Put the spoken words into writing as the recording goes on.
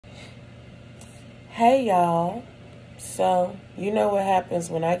Hey y'all. So, you know what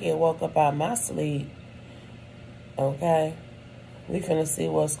happens when I get woke up out my sleep, okay? We finna see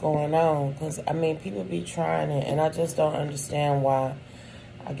what's going on. Because, I mean, people be trying it, and I just don't understand why.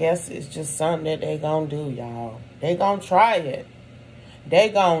 I guess it's just something that they gonna do, y'all. They gonna try it. They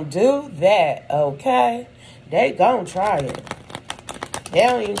gonna do that, okay? They gonna try it. They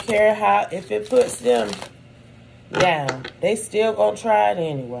don't even care how, if it puts them down. They still gonna try it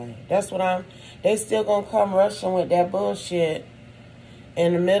anyway. They still gonna come rushing with that bullshit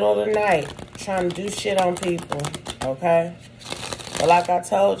in the middle of the night, trying to do shit on people, okay? But like I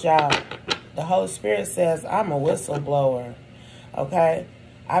told y'all, the Holy Spirit says I'm a whistleblower, okay?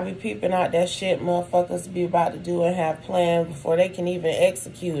 I be peeping out that shit motherfuckers be about to do and have planned before they can even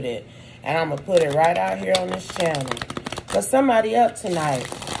execute it. And I'm gonna put it right out here on this channel. Cause somebody up tonight,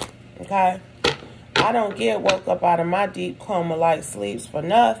 okay? I don't get woke up out of my deep coma-like sleeps for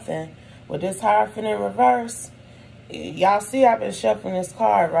nothing. With this Hierophant in reverse, y'all see I've been shuffling this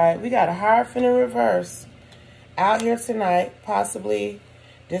card, right? We got a Hierophant in reverse out here tonight. Possibly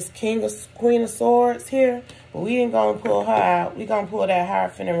this Queen of Swords here. But we ain't going to pull her out. We going to pull that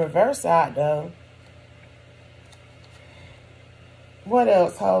Hierophant in reverse out, though. What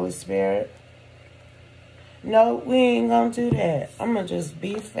else, Holy Spirit? No, we ain't going to do that. I'm going to just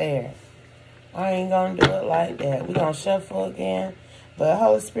be fair. I ain't going to do it like that. We going to shuffle again. But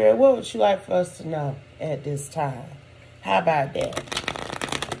Holy Spirit, what would you like for us to know at this time? How about that?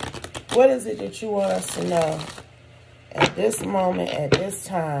 What is it that you want us to know at this moment, at this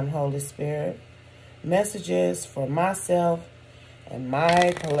time, Holy Spirit? Messages for myself and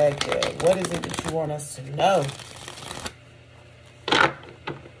my collective. What is it that you want us to know?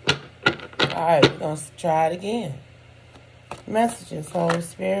 All right, we're going to try it again. Messages, Holy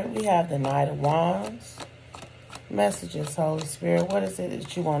Spirit. We have the Knight of Wands. Messages, Holy Spirit. What is it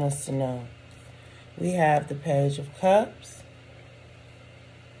that you want us to know? We have the Page of Cups.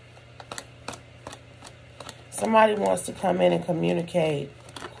 Somebody wants to come in and communicate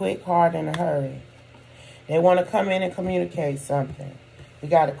quick, hard, in a hurry. They want to come in and communicate something. We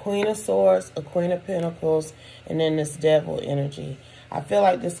got a Queen of Swords, a Queen of Pentacles, and then this Devil energy. I feel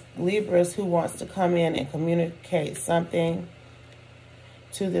like this Libra is who wants to come in and communicate something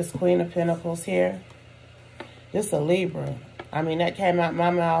to this Queen of Pentacles here. This is a Libra. I mean, that came out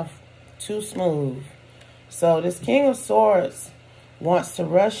my mouth too smooth. So this King of Swords wants to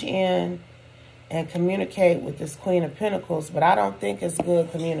rush in and communicate with this Queen of Pentacles, but I don't think it's good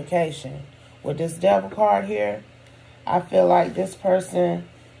communication. With this Devil card here, I feel like this person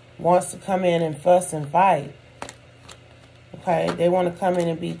wants to come in and fuss and fight. Okay, they want to come in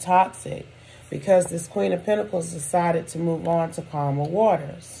and be toxic because this Queen of Pentacles decided to move on to calmer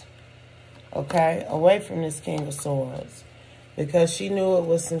waters. Okay, away from this King of Swords. Because she knew it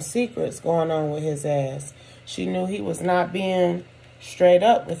was some secrets going on with his ass. She knew he was not being straight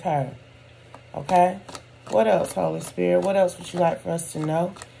up with her. Okay? What else, Holy Spirit? What else would you like for us to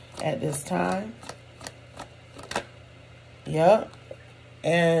know at this time? Yep.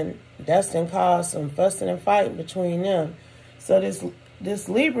 And that's going to cause some fussing and fighting between them. So this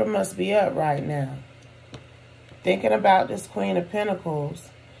Libra must be up right now. Thinking about this Queen of Pentacles.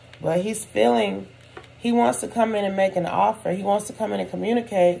 But he's feeling, he wants to come in and make an offer. He wants to come in and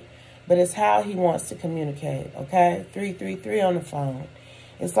communicate, but it's how he wants to communicate, okay? 333 on the phone.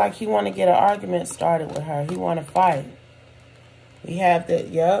 It's like he want to get an argument started with her. He want to fight. We have the,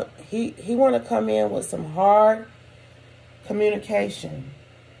 yep. He want to come in with some hard communication,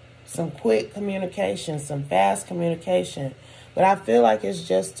 some quick communication, some fast communication. But I feel like it's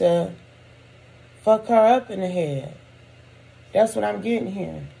just to fuck her up in the head. That's what I'm getting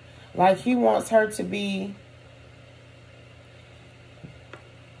here. Like he wants her to be,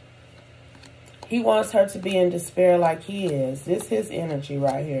 in despair like he is. This is his energy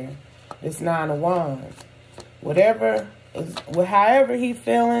right here. This Nine of Wands. However he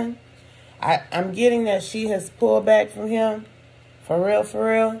feeling, I'm getting that she has pulled back from him. For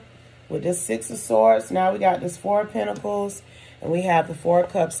real. With this Six of Swords. Now we got this Four of Pentacles. And we have the Four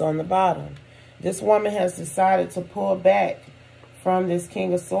of Cups on the bottom. This woman has decided to pull back from this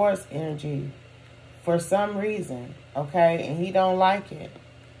King of Swords energy for some reason, okay? And he don't like it.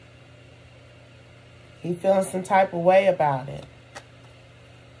 He feeling some type of way about it.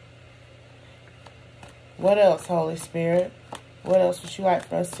 What else, Holy Spirit? What else would you like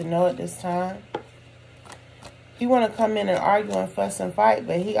for us to know at this time? He want to come in and argue and fuss and fight,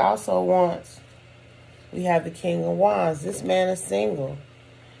 but he also wants, we have the King of Wands. This man is single.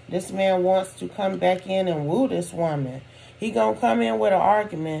 This man wants to come back in and woo this woman. He gonna come in with an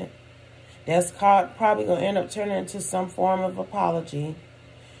argument that's probably gonna end up turning into some form of apology.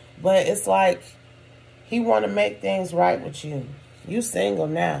 But it's like He want to make things right with you. You single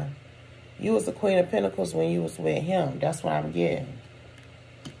now. You was the Queen of Pentacles when you was with him. That's what I'm getting.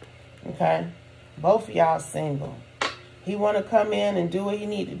 Okay? Both of y'all single. He want to come in and do what he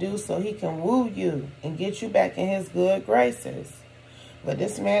need to do so he can woo you and get you back in his good graces. But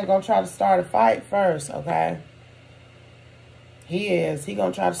this man going to try to start a fight first, okay? He is. He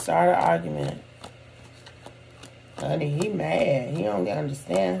going to try to start an argument. Honey, he mad. He don't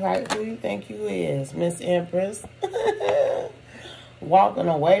understand who you think you is, Miss Empress. Walking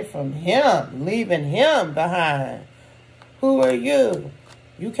away from him, leaving him behind. Who are you?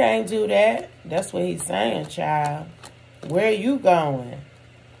 You can't do that. That's what he's saying, child. Where are you going?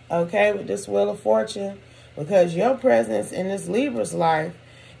 Okay, with this Wheel of Fortune? Because your presence in this Libra's life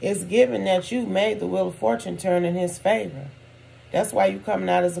is given that you made the Wheel of Fortune turn in his favor. That's why you coming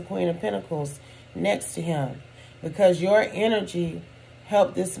out as the Queen of Pentacles next to him. Because your energy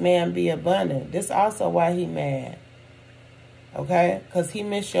helped this man be abundant. This also why he mad. Okay? Because he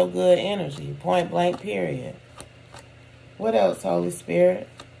missed your good energy. Point blank, period. What else, Holy Spirit?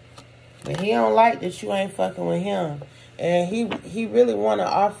 But he don't like that you ain't fucking with him. And he really want to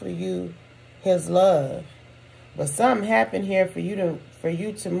offer you his love. But something happened here for you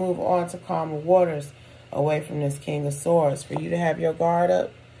to move on to calmer waters away from this King of Swords. For you to have your guard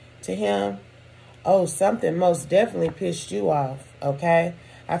up to him. Oh, something most definitely pissed you off, okay?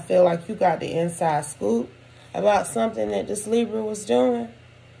 I feel like you got the inside scoop about something that this Libra was doing,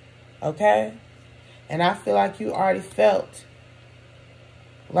 okay? And I feel like you already felt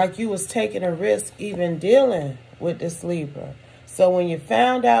like you was taking a risk even dealing with this Libra. So when you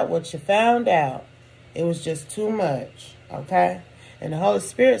found out what you found out, it was just too much, okay? And the Holy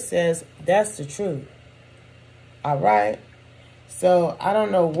Spirit says that's the truth, all right? So I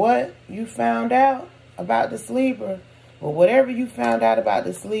don't know what you found out about this Libra, but whatever you found out about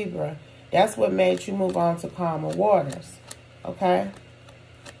this Libra, that's what made you move on to calmer waters, okay?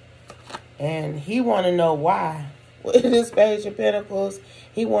 And he want to know why. With this Page of Pentacles,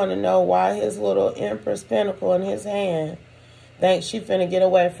 he want to know why his little Empress Pentacle in his hand thinks she finna get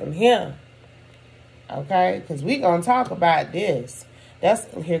away from him. Okay? Because we going to talk about this.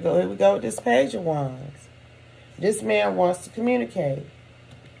 Here we go with this Page of Wands. This man wants to communicate.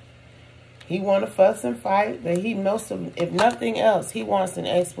 He want to fuss and fight, but if nothing else, he wants an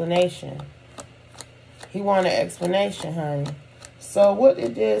explanation. He want an explanation, honey. So what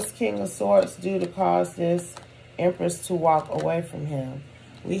did this King of Swords do to cause this Empress to walk away from him?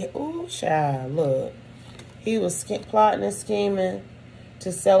 Ooh, child, look. He was plotting and scheming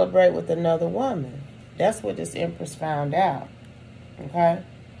to celebrate with another woman. That's what this Empress found out, okay?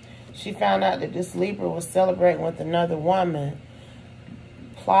 She found out that this Libra was celebrating with another woman,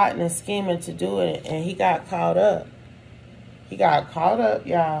 plotting and scheming to do it, and he got caught up. He got caught up,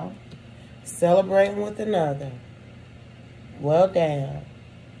 y'all, celebrating with another. Well, damn.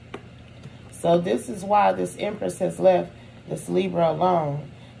 So this is why this Empress has left this Libra alone,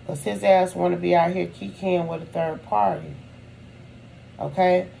 because his ass want to be out here kikiing with a third party.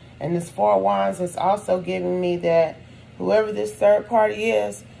 Okay? And this Four of Wands is also giving me that whoever this third party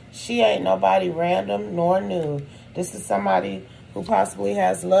is, she ain't nobody random nor new. This is somebody who possibly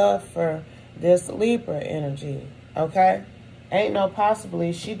has love for this Libra energy. Okay? Ain't no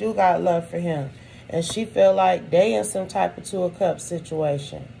possibly. She do got love for him. And she feel like they in some type of Two of Cups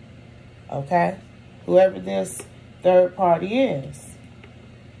situation. Okay? Whoever this third party is.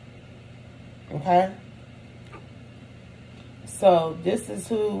 Okay? So this is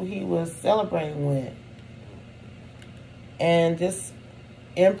who he was celebrating with. And this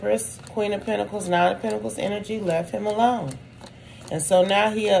Empress, Queen of Pentacles, Nine of Pentacles energy left him alone. And so now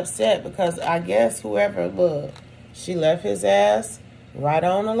he upset because I guess whoever, look, she left his ass right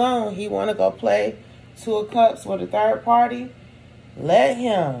on alone. He want to go play Two of Cups with a third party. Let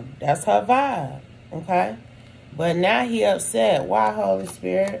him. That's her vibe. Okay? But now he upset. Why, Holy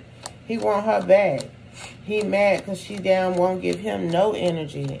Spirit? He want her back. He mad because she damn won't give him no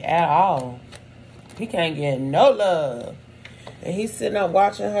energy at all. He can't get no love. And he's sitting up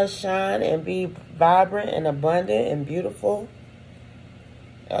watching her shine and be vibrant and abundant and beautiful.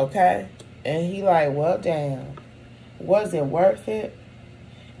 Okay? And he like, well, damn. Was it worth it?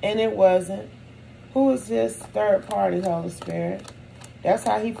 And it wasn't. Who is this third party, Holy Spirit? That's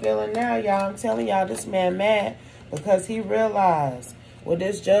how he feeling now, y'all. I'm telling y'all, this man mad because he realized with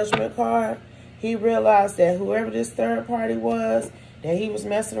this Judgment card, he realized that whoever this third party was that he was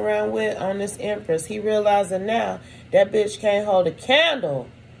messing around with on this Empress, he realizing now that bitch can't hold a candle.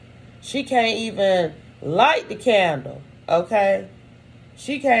 She can't even light the candle, okay?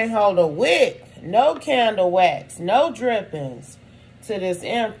 She can't hold a wick, no candle wax, no drippings to this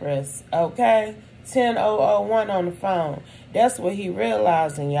Empress, okay? 10:001 on the phone. That's what he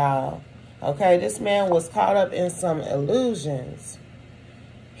realizing, y'all. Okay, this man was caught up in some illusions.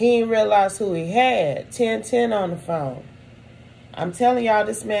 He didn't realize who he had. 10:10 on the phone. I'm telling y'all,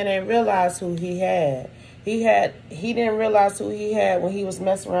 this man didn't realize who he had. He didn't realize who he had when he was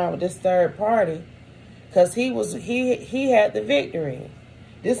messing around with this third party. Because he had the victory.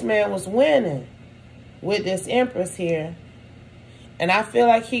 This man was winning with this Empress here. And I feel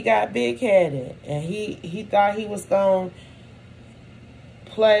like he got big-headed. And he thought he was going to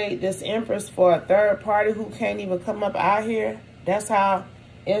play this Empress for a third party who can't even come up out here. That's how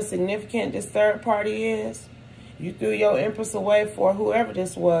insignificant this third party is. You threw your Empress away for whoever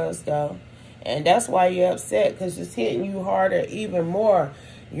this was, though. And that's why you're upset, because it's hitting you harder even more.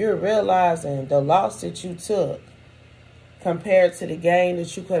 You're realizing the loss that you took compared to the gain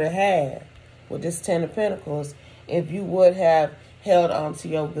that you could have had with this 10 of Pentacles if you would have held on to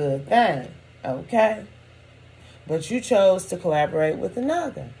your good thing, okay? But you chose to collaborate with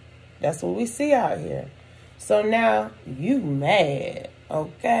another. That's what we see out here. So now you mad,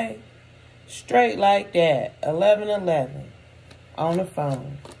 okay? Straight like that. 11:11 on the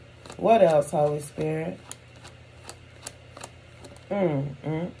phone. What else, Holy Spirit?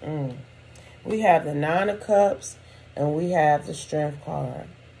 We have the 9 of Cups and we have the Strength card,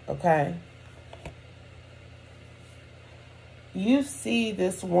 okay? You see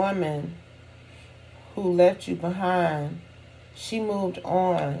this woman who left you behind. She moved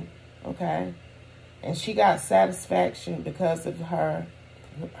on, okay? And she got satisfaction because of her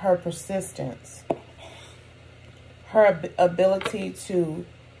persistence. Her ability to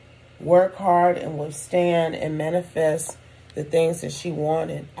work hard and withstand and manifest the things that she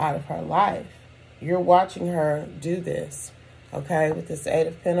wanted out of her life. You're watching her do this, okay, with this 8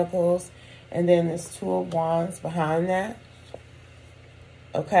 of Pentacles and then this 2 of Wands behind that,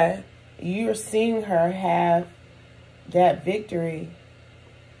 okay? You're seeing her have that victory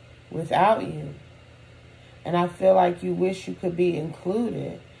without you. And I feel like you wish you could be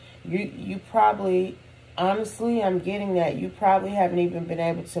included. You probably, honestly, I'm getting that you probably haven't even been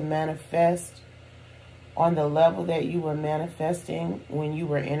able to manifest on the level that you were manifesting when you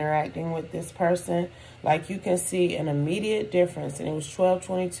were interacting with this person. Like, you can see an immediate difference. And it was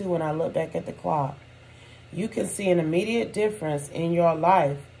 12:22 when I look back at the clock. You can see an immediate difference in your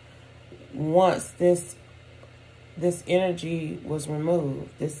life once this energy was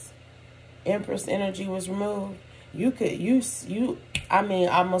removed. This Empress energy was removed. I mean,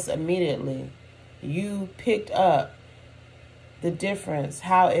 almost immediately, you picked up the difference,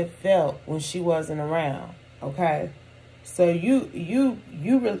 how it felt when she wasn't around, okay? So you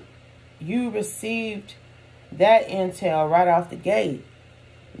received that intel right off the gate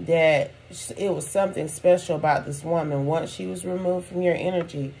that it was something special about this woman. Once she was removed from your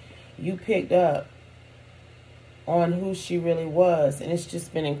energy, you picked up on who she really was, and it's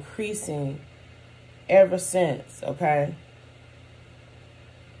just been increasing ever since, okay?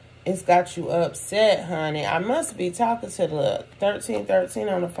 It's got you upset, honey. I must be talking to the 1313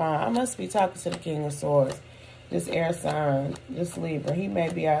 on the phone. I must be talking to the King of Swords. This air sign, this Libra. He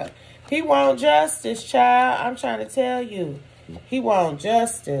may be out. He want justice, child. I'm trying to tell you. He want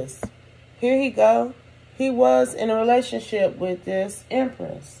justice. Here he go. He was in a relationship with this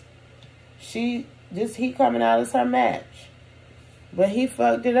Empress. He coming out as her match. But he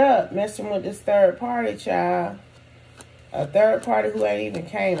fucked it up, messing with this third party, child. A third party who ain't even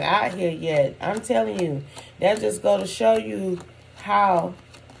came out here yet. I'm telling you, that just go to show you how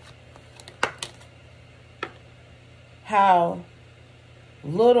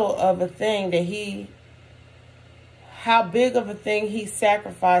little of a thing that how big of a thing he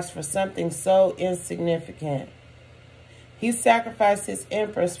sacrificed for something so insignificant. He sacrificed his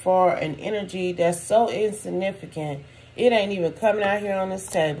Empress for an energy that's so insignificant, it ain't even coming out here on this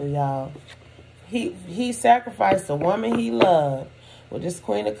table, y'all. He sacrificed the woman he loved with this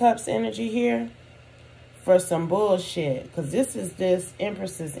Queen of Cups energy here for some bullshit. Because this is this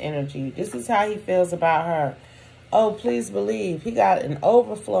Empress's energy. This is how he feels about her. Oh, please believe. He got an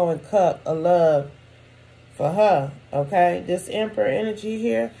overflowing cup of love for her. Okay? This Emperor energy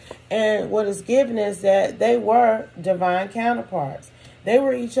here. And what is given is that they were divine counterparts. They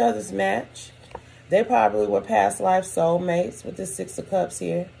were each other's match. They probably were past life soulmates with the 6 of Cups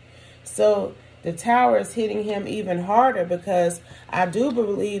here. So the Tower is hitting him even harder because I do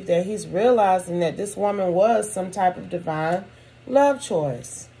believe that he's realizing that this woman was some type of divine love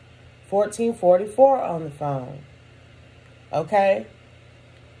choice. 1444 on the phone. Okay?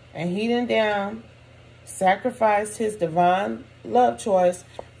 And he done sacrificed his divine love choice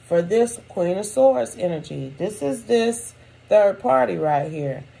for this Queen of Swords energy. This is this third party right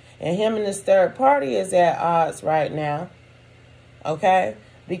here. And him and this third party is at odds right now. Okay?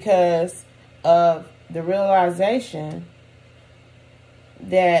 Because of the realization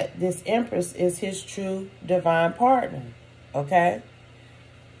that this Empress is his true divine partner. Okay?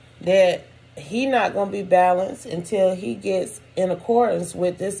 That he not going to be balanced until he gets in accordance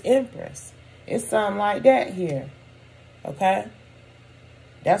with this Empress. It's something like that here. Okay?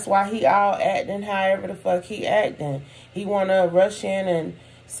 That's why he all acting however the fuck he acting. He want to rush in and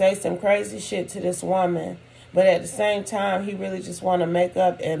say some crazy shit to this woman. But at the same time, he really just want to make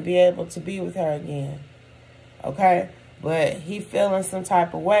up and be able to be with her again. Okay? But he feeling some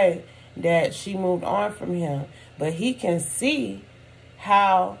type of way that she moved on from him. But he can see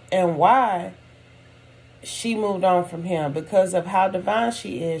how and why she moved on from him. Because of how divine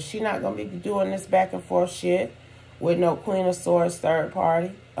she is. She not going to be doing this back and forth shit with no Queen of Swords third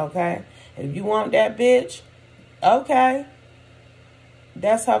party. Okay? If you want that bitch, okay.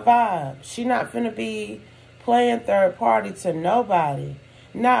 That's her vibe. She not finna be playing third party to nobody.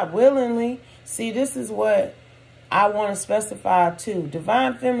 Not willingly. See, this is what I want to specify too.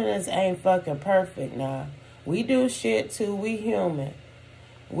 Divine feminines ain't fucking perfect now. We do shit too. We human.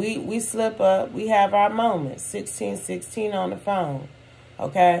 We slip up. We have our moments. 1616 on the phone.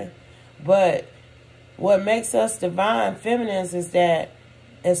 Okay? But what makes us divine feminines is that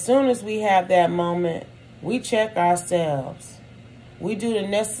as soon as we have that moment, we check ourselves. We do the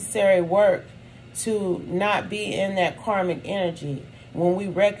necessary work to not be in that karmic energy. When we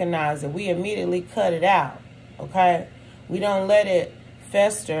recognize it, we immediately cut it out. Okay? We don't let it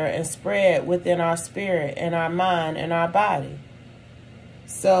fester and spread within our spirit and our mind and our body.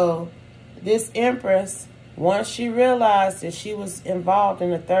 So this Empress, once she realized that she was involved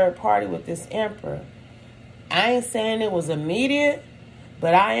in a third party with this Emperor, I ain't saying it was immediate,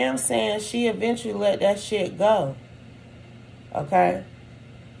 but I am saying she eventually let that shit go. Okay?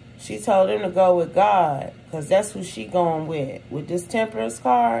 She told him to go with God, because that's who she going with. With this Temperance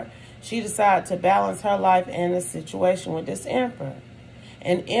card, she decided to balance her life and the situation with this Emperor.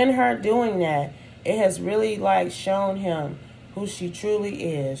 And in her doing that, it has really like shown him who she truly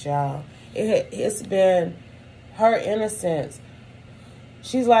is, y'all. It's been her innocence.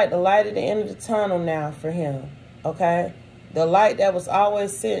 She's like the light at the end of the tunnel now for him, okay? The light that was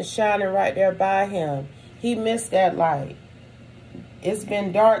always sitting shining right there by him. He missed that light. It's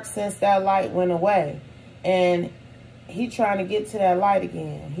been dark since that light went away. And he trying to get to that light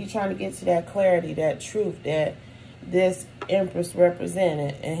again. He trying to get to that clarity, that truth that this Empress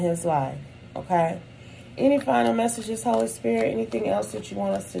represented in his life, okay? Any final messages, Holy Spirit? Anything else that you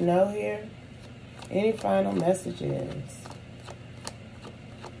want us to know here? Any final messages?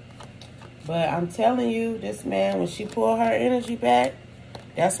 But I'm telling you, this man, when she pulled her energy back,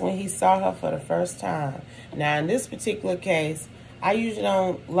 that's when he saw her for the first time. Now, in this particular case, I usually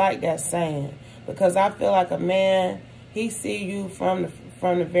don't like that saying, because I feel like a man, he see you from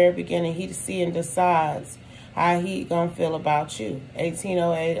the very beginning. He see and decides how he gonna feel about you.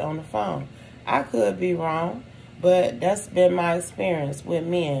 1808 on the phone. I could be wrong, but that's been my experience with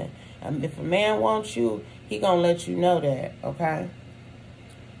men. If a man wants you, he gonna let you know that, okay?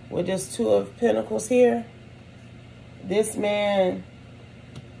 With this Two of Pentacles here, this man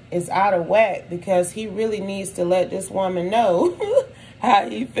is out of whack because he really needs to let this woman know how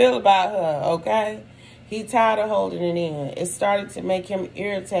he feel about her, okay? He tired of holding it in. It started to make him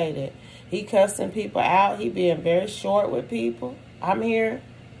irritated. He cussing people out. He being very short with people. I'm here.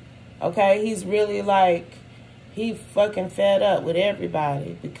 Okay? He's really like, he fucking fed up with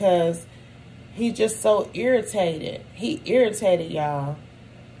everybody because he's just so irritated. He irritated, y'all,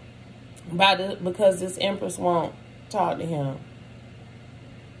 because this Empress won't talk to him.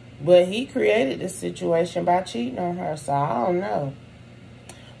 But he created this situation by cheating on her, so I don't know.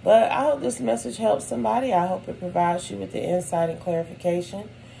 But I hope this message helps somebody. I hope it provides you with the insight and clarification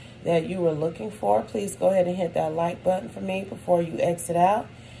that you were looking for. Please go ahead and hit that like button for me before you exit out.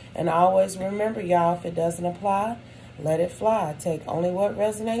 And always remember, y'all, if it doesn't apply, let it fly. Take only what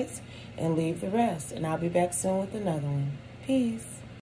resonates and leave the rest. And I'll be back soon with another one. Peace.